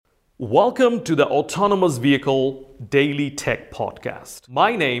Welcome to the Autonomous Vehicle Daily Tech Podcast.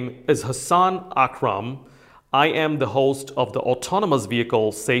 My name is Hassan Akram. I am the host of the Autonomous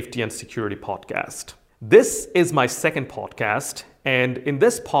Vehicle Safety and Security Podcast. This is my second podcast, and in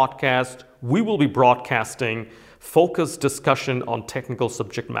this podcast, we will be broadcasting focused discussion on technical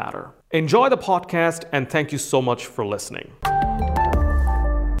subject matter. Enjoy the podcast, and thank you so much for listening.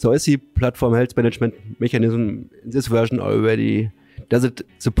 So is the platform health management mechanism in this version already? Does it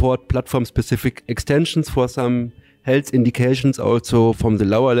support platform-specific extensions for some health indications also from the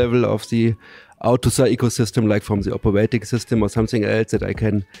lower level of the AutoSAR ecosystem, like from the operating system or something else that I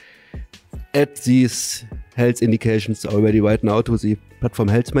can add these health indications already right now to the platform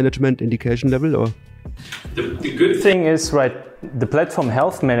health management indication level? Or The good thing is, the platform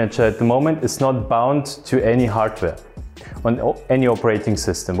health manager at the moment is not bound to any hardware on any operating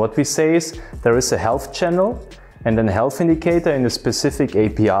system. What we say is there is a health channel and then a health indicator in a specific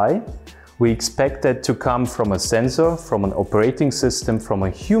API. We expect that to come from a sensor, from an operating system, from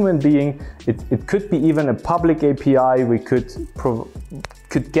a human being. It could be even a public API we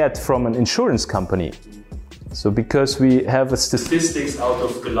could get from an insurance company. So because we have statistics out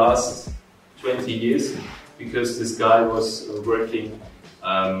of the last 20 years, because this guy was working,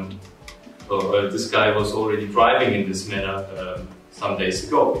 this guy was already driving in this manner some days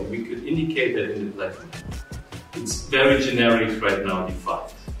ago. And we could indicate that in the platform. It's very generic right now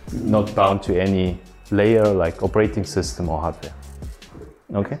defined. Not bound to any layer like operating system or hardware.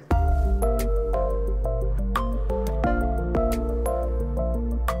 Okay?